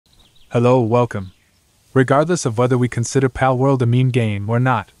Hello, welcome. Regardless of whether we consider Palworld a meme game or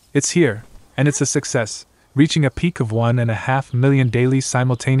not, it's here, and it's a success, reaching a peak of 1.5 million daily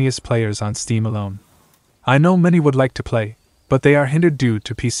simultaneous players on Steam alone. I know many would like to play, but they are hindered due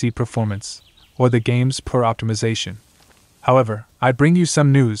to PC performance, or the game's poor optimization. However, I bring you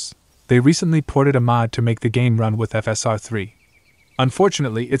some news. They recently ported a mod to make the game run with FSR3.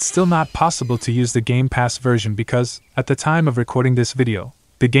 Unfortunately, it's still not possible to use the Game Pass version because, at the time of recording this video,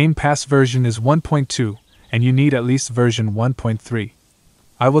 the Game Pass version is 1.2, and you need at least version 1.3.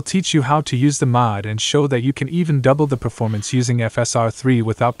 I will teach you how to use the mod and show that you can even double the performance using FSR3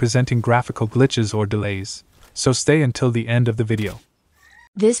 without presenting graphical glitches or delays. So stay until the end of the video.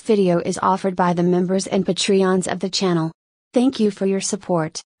 This video is offered by the members and Patreons of the channel. Thank you for your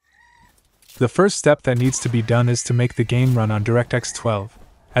support. The first step that needs to be done is to make the game run on DirectX 12,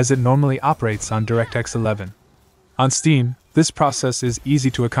 as it normally operates on DirectX 11. On Steam, this process is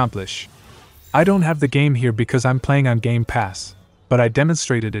easy to accomplish. I don't have the game here because I'm playing on Game Pass, but I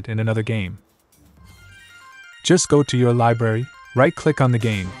demonstrated it in another game. Just go to your library, right-click on the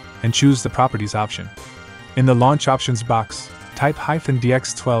game, and choose the Properties option. In the Launch Options box, type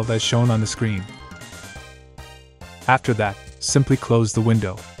 -DX12 as shown on the screen. After that, simply close the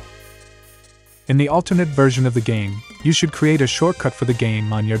window. In the alternate version of the game, you should create a shortcut for the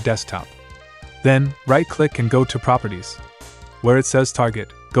game on your desktop. Then, right-click and go to Properties. Where it says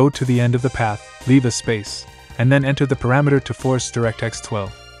Target, go to the end of the path, leave a space, and then enter the parameter to force DirectX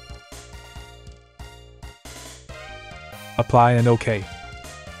 12. Apply and OK.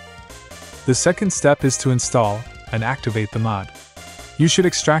 The second step is to install and activate the mod. You should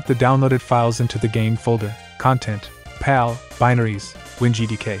extract the downloaded files into the game folder, Content, PAL, Binaries,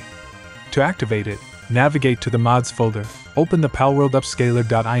 WinGDK. To activate it, navigate to the mods folder, open the Palworld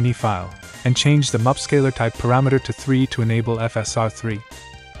upscaler.ini file, and change the upscaler type parameter to 3 to enable FSR3.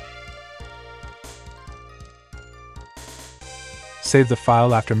 Save the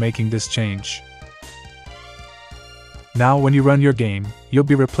file after making this change. Now when you run your game, you'll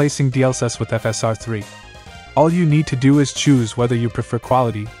be replacing DLSS with FSR3. All you need to do is choose whether you prefer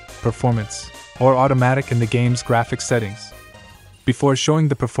quality, performance, or automatic in the game's graphics settings. Before showing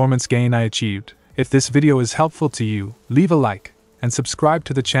the performance gain I achieved, if this video is helpful to you, leave a like, and subscribe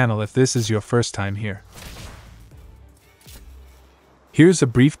to the channel if this is your first time here. Here's a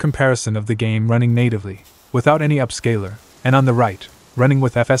brief comparison of the game running natively, without any upscaler, and on the right, running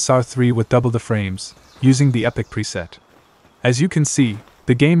with FSR3 with double the frames, using the Epic preset. As you can see,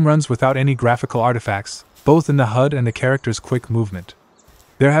 the game runs without any graphical artifacts, both in the HUD and the character's quick movement.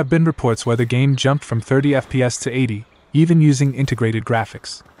 There have been reports where the game jumped from 30 FPS to 80, even using integrated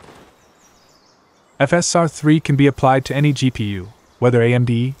graphics. FSR3 can be applied to any GPU, whether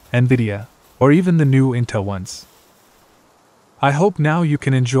AMD, Nvidia, or even the new Intel ones. I hope now you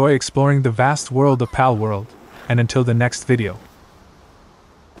can enjoy exploring the vast world of Palworld, and until the next video.